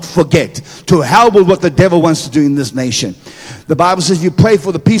not forget. To hell with what the devil wants to do in this nation. The Bible says, you pray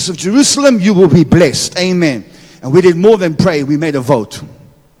for the peace of Jerusalem, you will be blessed. Amen. And we did more than pray, we made a vote.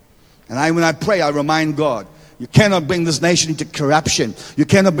 And when I pray, I remind God, you cannot bring this nation into corruption. You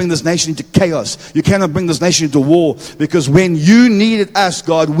cannot bring this nation into chaos. You cannot bring this nation into war. Because when you needed us,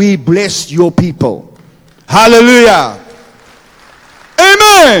 God, we blessed your people. Hallelujah.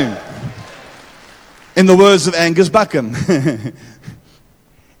 Amen. In the words of Angus Buckham.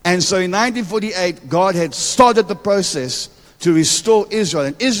 And so in 1948, God had started the process to restore Israel.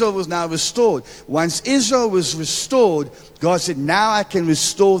 And Israel was now restored. Once Israel was restored, God said, now I can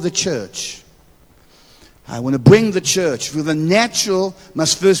restore the church. I want to bring the church. For the natural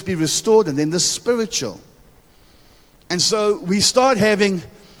must first be restored, and then the spiritual. And so we start having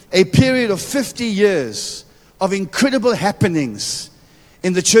a period of 50 years of incredible happenings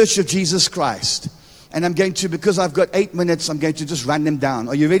in the Church of Jesus Christ. And I'm going to, because I've got 8 minutes, I'm going to just run them down.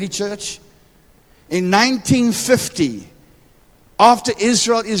 Are you ready, church? In 1950, after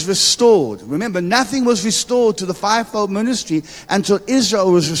Israel is restored, remember, nothing was restored to the fivefold ministry until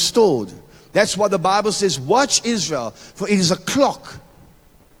Israel was restored. That's why the Bible says, watch Israel, for it is a clock.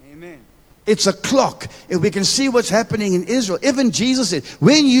 Amen. It's a clock. If we can see what's happening in Israel, even Jesus said,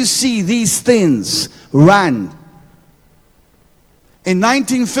 when you see these things, run. In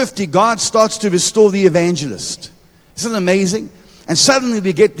 1950, God starts to restore the evangelist. Isn't it amazing? And suddenly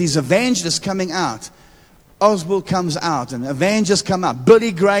we get these evangelists coming out. Oswald comes out and evangelists come out.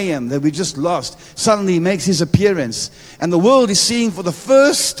 Billy Graham, that we just lost, suddenly makes his appearance. And the world is seeing for the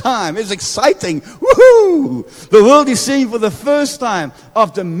first time. It's exciting. Woohoo! The world is seeing for the first time,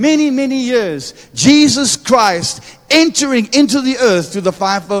 after many, many years, Jesus Christ entering into the earth through the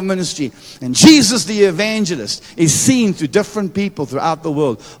fivefold ministry. And Jesus the evangelist is seen through different people throughout the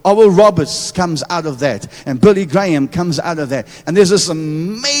world. Oral Roberts comes out of that. And Billy Graham comes out of that. And there's this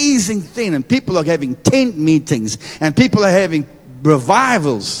amazing thing. And people are having tent meetings. And people are having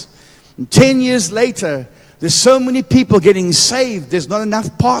revivals. And 10 years later, there's so many people getting saved. There's not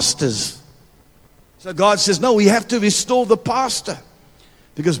enough pastors. So God says, no, we have to restore the pastor.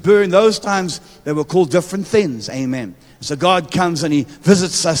 Because during those times, they were called different things. Amen. So God comes and He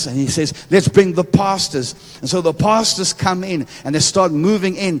visits us and He says, let's bring the pastors. And so the pastors come in and they start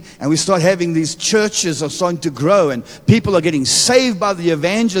moving in. And we start having these churches are starting to grow. And people are getting saved by the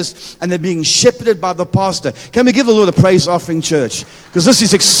evangelists and they're being shepherded by the pastor. Can we give the Lord a praise offering, church? Because this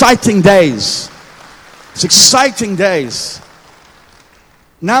is exciting days. It's exciting days.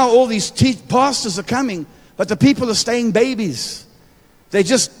 Now all these pastors are coming, but the people are staying babies.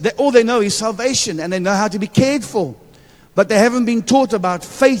 All they know is salvation, and they know how to be cared for. But they haven't been taught about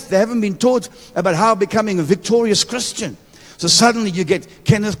faith. They haven't been taught about how becoming a victorious Christian. So suddenly you get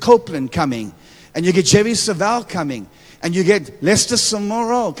Kenneth Copeland coming, and you get Jerry Savelle coming, and you get Lester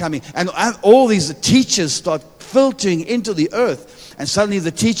Samoro coming, and all these teachers start filtering into the earth, and suddenly the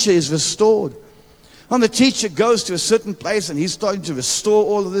teacher is restored. And the teacher goes to a certain place, and he's starting to restore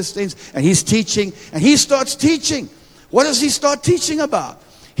all of these things, and he's teaching, and he starts teaching. What does he start teaching about?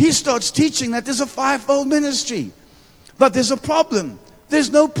 He starts teaching that there's a fivefold ministry. But there's a problem. There's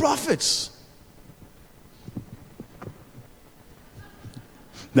no prophets.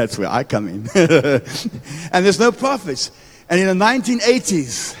 That's where I come in. And there's no prophets. And in the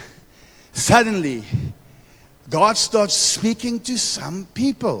 1980s, suddenly, God starts speaking to some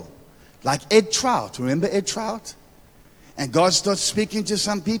people. Like Ed Trout. Remember Ed Trout? And God starts speaking to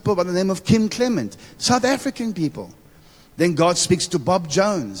some people by the name of Kim Clement. South African people. Then God speaks to Bob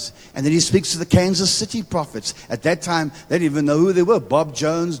Jones. And then He speaks to the Kansas City prophets. At that time, they didn't even know who they were. Bob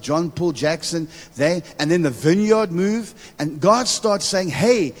Jones, John Paul Jackson. And then the Vineyard move. And God starts saying,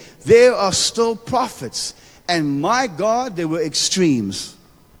 hey, there are still prophets. And my God, there were extremes.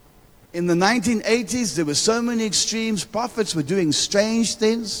 In the 1980s, there were so many extremes. Prophets were doing strange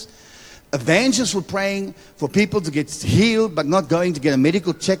things. Evangelists were praying for people to get healed, but not going to get a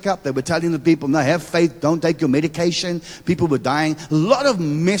medical checkup. They were telling the people, no, have faith, don't take your medication. People were dying. A lot of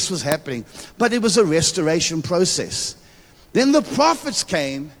mess was happening, but it was a restoration process. Then the prophets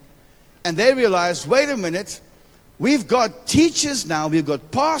came, and they realized, wait a minute, we've got teachers now, we've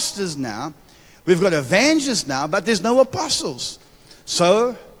got pastors now, we've got evangelists now, but there's no apostles.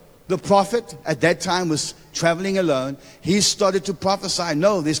 So the prophet at that time was traveling alone. He started to prophesy,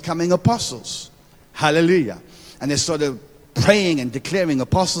 no, there's coming apostles. Hallelujah. And they started praying and declaring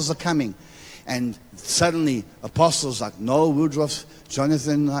apostles are coming. And suddenly apostles like Noel Woodruff,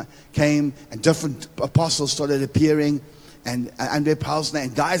 Jonathan came, and different apostles started appearing, and Andre Paulsner,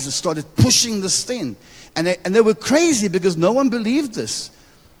 and guys that started pushing this thing. And they were crazy because no one believed this.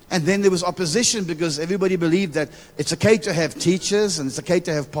 And then there was opposition because everybody believed that it's okay to have teachers and it's okay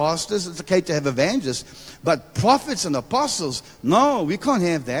to have pastors, it's okay to have evangelists. But prophets and apostles, no, we can't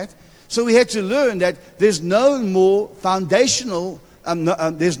have that. So we had to learn that there's no more foundational,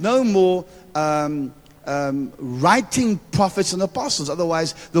 there's no more writing prophets and apostles.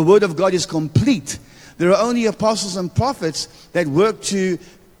 Otherwise, the word of God is complete. There are only apostles and prophets that work to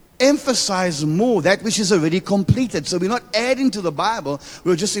emphasize more that which is already completed. So we're not adding to the Bible,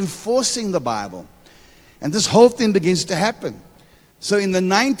 we're just enforcing the Bible. And this whole thing begins to happen. So in the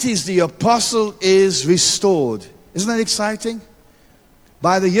 90s, the apostle is restored. Isn't that exciting?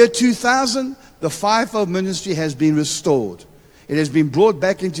 By the year 2000, the fivefold ministry has been restored. It has been brought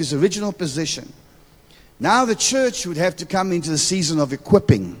back into its original position. Now the church would have to come into the season of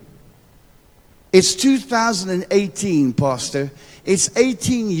equipping. It's 2018, Pastor. It's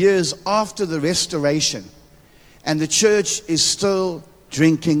 18 years after the restoration. And the church is still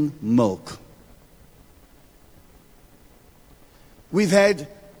drinking milk. We've had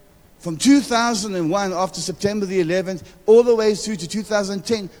from 2001, after September the 11th, all the way through to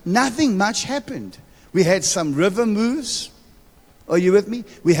 2010, nothing much happened. We had some river moves. Are you with me?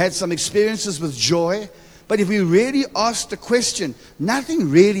 We had some experiences with joy. But if we really ask the question, nothing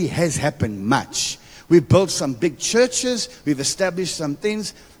really has happened much. We've built some big churches. We've established some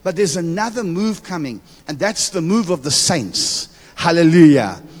things. But there's another move coming. And that's the move of the saints.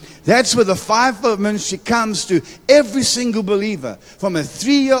 Hallelujah. That's where the fivefold ministry comes to every single believer, from a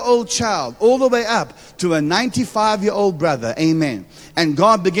 3-year-old child all the way up to a 95-year-old brother. Amen. And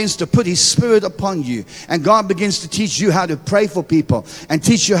God begins to put His Spirit upon you. And God begins to teach you how to pray for people, and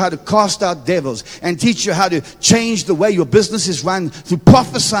teach you how to cast out devils, and teach you how to change the way your business is run through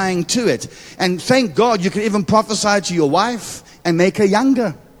prophesying to it. And thank God you can even prophesy to your wife and make her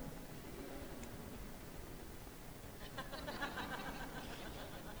younger.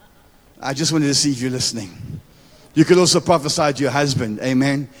 I just wanted to see if you're listening. You could also prophesy to your husband,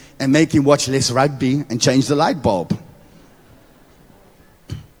 amen, and make him watch less rugby and change the light bulb.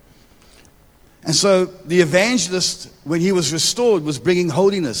 And so the evangelist, when he was restored, was bringing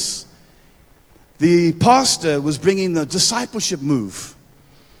holiness. The pastor was bringing the discipleship move.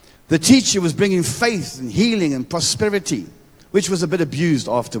 The teacher was bringing faith and healing and prosperity, which was a bit abused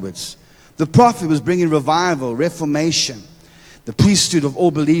afterwards. The prophet was bringing revival, reformation, the priesthood of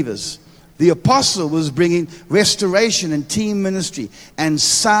all believers. The apostle was bringing restoration and team ministry and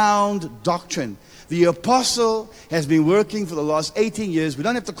sound doctrine. The apostle has been working for the last 18 years. We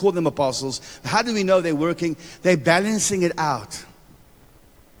don't have to call them apostles. How do we know they're working? They're balancing it out.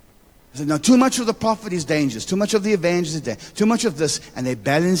 So now, too much of the prophet is dangerous. Too much of the evangelist is dangerous. Too much of this, and they're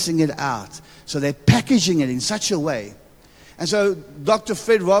balancing it out. So they're packaging it in such a way. And so Dr.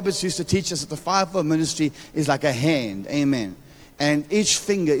 Fred Roberts used to teach us that the fivefold ministry is like a hand. Amen. And each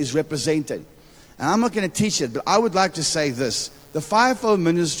finger is represented. And I'm not going to teach it, but I would like to say this. The fivefold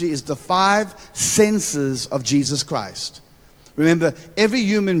ministry is the 5 senses of Jesus Christ. Remember, every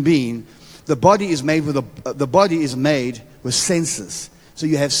human being, the body is made with senses. So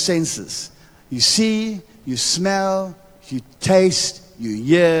you have senses. You see, you smell, you taste, you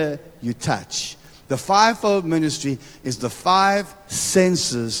hear, you touch. The fivefold ministry is the 5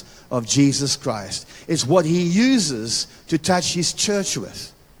 senses of Jesus Christ. It's what He uses to touch His church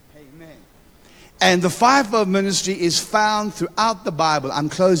with. Amen. And the fivefold ministry is found throughout the Bible. I'm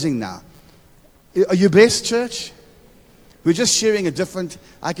closing now. Are you blessed, church? We're just sharing a different...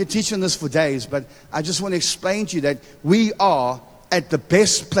 I could teach on this for days, but I just want to explain to you that we are at the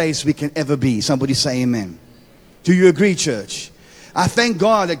best place we can ever be. Somebody say amen. Do you agree, church? I thank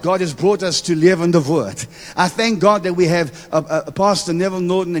God that God has brought us to Levende Woord. I thank God that we have Pastor Neville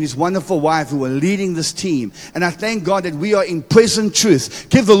Norton and his wonderful wife who are leading this team. And I thank God that we are in present truth.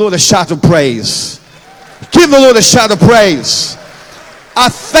 Give the Lord a shout of praise. Give the Lord a shout of praise. I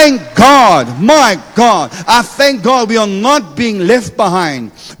thank God, my God. I thank God we are not being left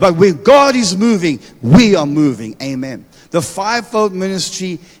behind. But when God is moving, we are moving. Amen. The fivefold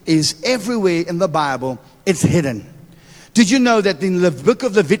ministry is everywhere in the Bible. It's hidden. Did you know that in the book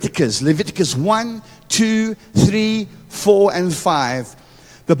of Leviticus, Leviticus 1, 2, 3, 4, and 5,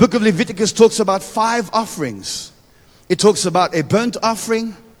 the book of Leviticus talks about 5 offerings. It talks about a burnt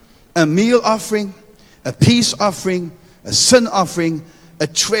offering, a meal offering, a peace offering, a sin offering, a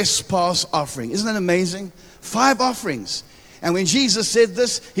trespass offering. Isn't that amazing? 5 offerings. And when Jesus said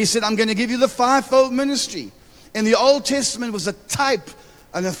this, He said, I'm going to give you the fivefold ministry. In the Old Testament was a type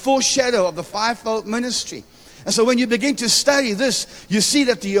and a foreshadow of the fivefold ministry. And so when you begin to study this, you see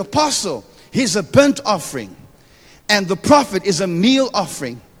that the apostle, he's a burnt offering. And the prophet is a meal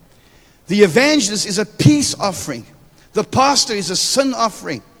offering. The evangelist is a peace offering. The pastor is a sin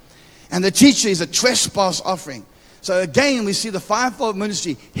offering. And the teacher is a trespass offering. So again, we see the fivefold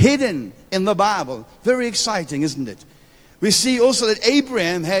ministry hidden in the Bible. Very exciting, isn't it? We see also that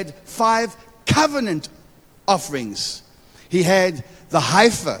Abraham had 5 covenant offerings. He had the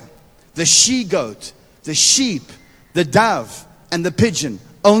heifer, the she-goat, the sheep, the dove, and the pigeon.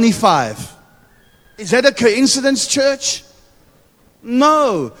 Only 5. Is that a coincidence, church?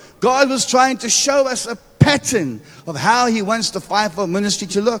 No. God was trying to show us a pattern of how He wants the fivefold ministry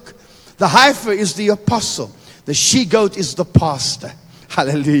to look. The heifer is the apostle. The she-goat is the pastor.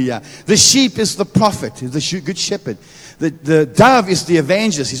 Hallelujah. The sheep is the prophet, the good shepherd. The dove is the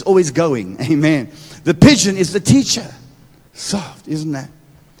evangelist. He's always going. Amen. The pigeon is the teacher. Soft, isn't that?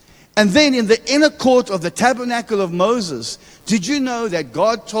 And then in the inner court of the tabernacle of Moses, did you know that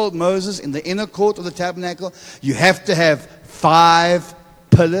God told Moses in the inner court of the tabernacle, you have to have 5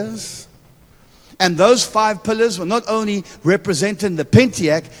 pillars? And those 5 pillars were not only representing the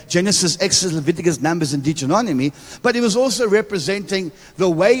Pentateuch, Genesis, Exodus, Leviticus, Numbers, and Deuteronomy, but it was also representing the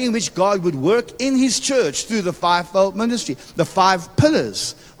way in which God would work in His church through the 5-fold ministry, the 5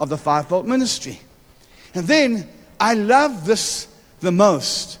 pillars of the 5-fold ministry. And then, I love this the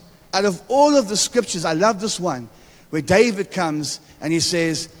most. Out of all of the scriptures, I love this one, where David comes and he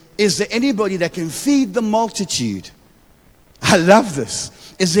says, is there anybody that can feed the multitude? I love this.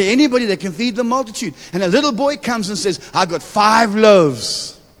 Is there anybody that can feed the multitude? And a little boy comes and says, I got 5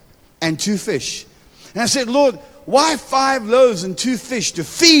 loaves and 2 fish. And I said, Lord, why 5 loaves and 2 fish to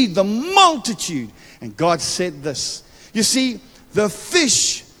feed the multitude? And God said this. You see, the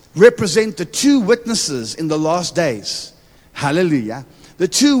fish represent the 2 witnesses in the last days. Hallelujah. The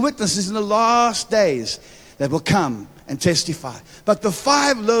 2 witnesses in the last days that will come and testify. But the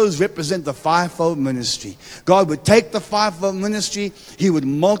 5 loaves represent the 5-fold ministry. God would take the 5-fold ministry, He would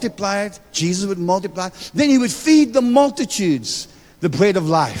multiply it, Jesus would multiply it, then He would feed the multitudes the bread of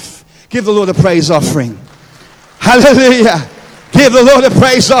life. Give the Lord a praise offering. Hallelujah. Give the Lord a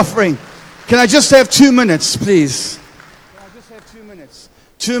praise offering. Can I just have 2 minutes, please? Can I just have 2 minutes?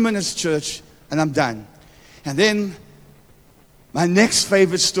 2 minutes, church, and I'm done. And then my next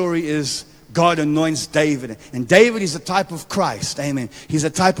favorite story is God anoints David. And David is a type of Christ. Amen. He's a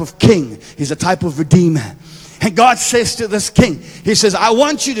type of king. He's a type of redeemer. And God says to this king, He says, I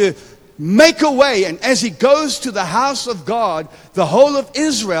want you to make a way. And as he goes to the house of God, the whole of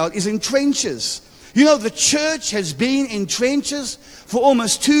Israel is in trenches. You know, the church has been in trenches for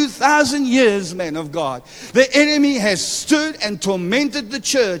almost 2,000 years, men of God. The enemy has stood and tormented the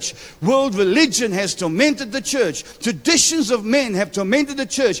church. World religion has tormented the church. Traditions of men have tormented the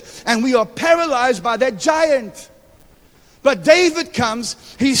church. And we are paralyzed by that giant. But David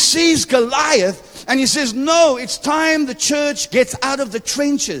comes, he sees Goliath, and he says, no, it's time the church gets out of the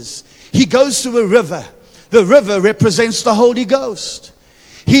trenches. He goes to a river. The river represents the Holy Ghost.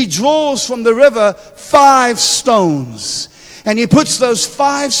 He draws from the river 5 stones. And he puts those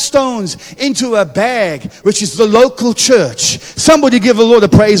 5 stones into a bag, which is the local church. Somebody give the Lord a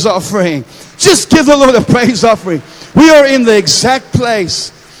praise offering. Just give the Lord a praise offering. We are in the exact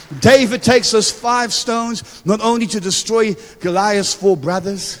place. David takes those 5 stones, not only to destroy Goliath's 4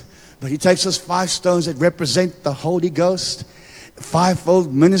 brothers, but he takes those 5 stones that represent the Holy Ghost,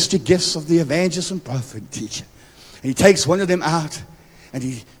 5-fold ministry gifts of the evangelist and prophet and teacher. And he takes one of them out and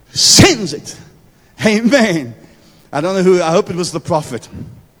he sends it. Amen. I don't know who, I hope it was the prophet.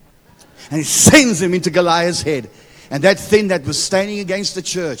 And he sends him into Goliath's head. And that thing that was standing against the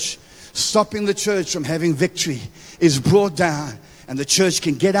church, stopping the church from having victory, is brought down. And the church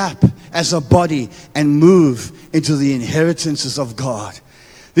can get up as a body and move into the inheritances of God.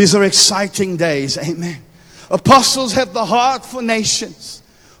 These are exciting days. Amen. Apostles have the heart for nations.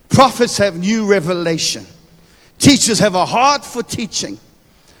 Prophets have new revelation. Teachers have a heart for teaching.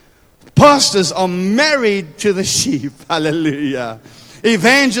 Pastors are married to the sheep. Hallelujah.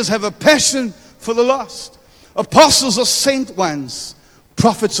 Evangelists have a passion for the lost. Apostles are sent ones.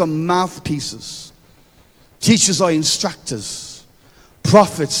 Prophets are mouthpieces. Teachers are instructors.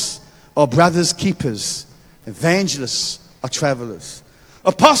 Prophets are brothers keepers. Evangelists are travelers.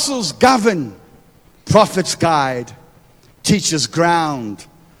 Apostles govern. Prophets guide. Teachers ground.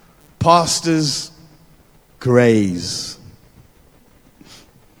 Pastors graze.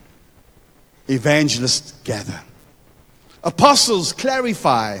 Evangelists gather. Apostles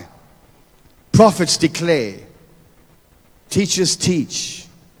clarify. Prophets declare. Teachers teach.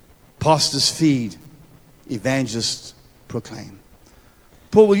 Pastors feed. Evangelists proclaim.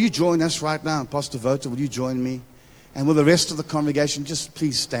 Paul, will you join us right now? Pastor Vota, will you join me? And will the rest of the congregation just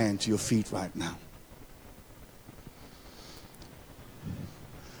please stand to your feet right now?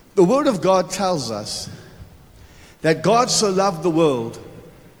 The Word of God tells us that God so loved the world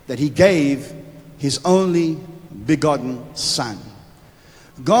that He gave His only begotten Son.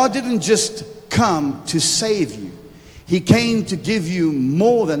 God didn't just come to save you. He came to give you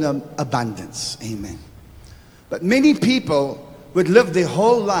more than an abundance. Amen. But many people would live their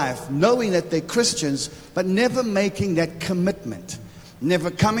whole life knowing that they're Christians, but never making that commitment. Never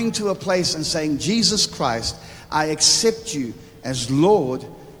coming to a place and saying, Jesus Christ, I accept you as Lord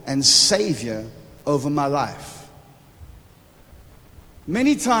and Savior over my life.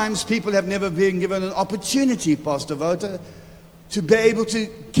 Many times people have never been given an opportunity, Pastor Vota, to be able to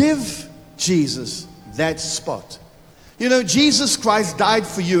give Jesus that spot. You know, Jesus Christ died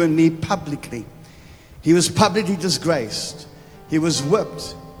for you and me publicly. He was publicly disgraced. He was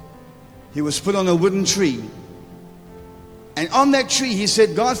whipped. He was put on a wooden tree. And on that tree, He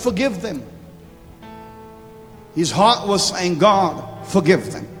said, God, forgive them. His heart was saying, God,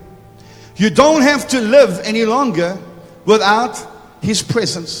 forgive them. You don't have to live any longer without His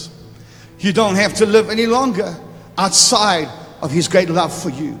presence. You don't have to live any longer outside of His great love for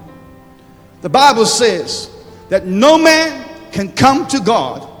you. The Bible says that no man can come to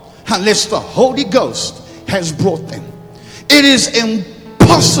God unless the Holy Ghost has brought them. It is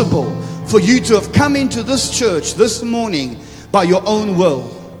impossible for you to have come into this church this morning by your own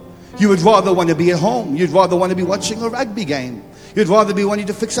will. You would rather want to be at home. You'd rather want to be watching a rugby game. You'd rather be wanting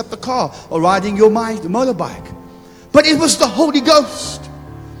to fix up the car or riding your motorbike. But it was the Holy Ghost.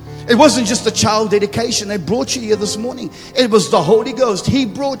 It wasn't just a child dedication that brought you here this morning. It was the Holy Ghost. He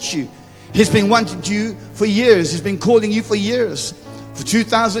brought you. He's been wanting you for years. He's been calling you for years. For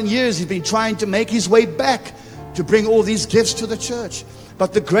 2,000 years, He's been trying to make His way back to bring all these gifts to the church.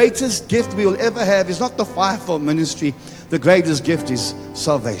 But the greatest gift we will ever have is not the fivefold ministry. The greatest gift is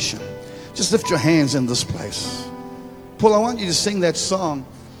salvation. Just lift your hands in this place. Paul, I want you to sing that song.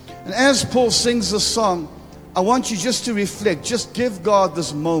 And as Paul sings the song, I want you just to reflect. Just give God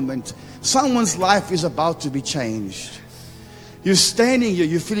this moment. Someone's life is about to be changed. You're standing here,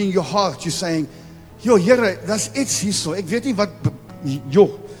 you're feeling your heart, you're saying, "Yo, Here, that's iets hierso. Ek weet nie wat,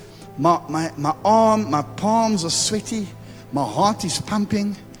 yo, my arm, my palms are sweaty, my heart is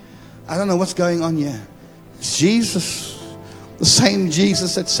pumping. I don't know what's going on here." It's Jesus, the same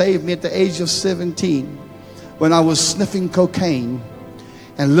Jesus that saved me at the age of 17 when I was sniffing cocaine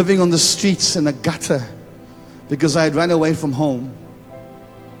and living on the streets in a gutter because I had run away from home.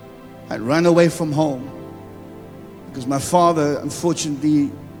 I'd run away from home because my father,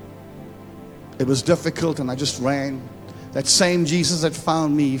 unfortunately, it was difficult and I just ran. That same Jesus that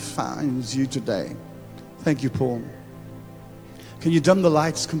found me finds you today. Thank you, Paul. Can you dim the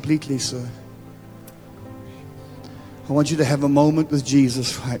lights completely, sir? I want you to have a moment with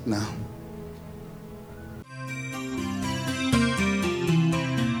Jesus right now.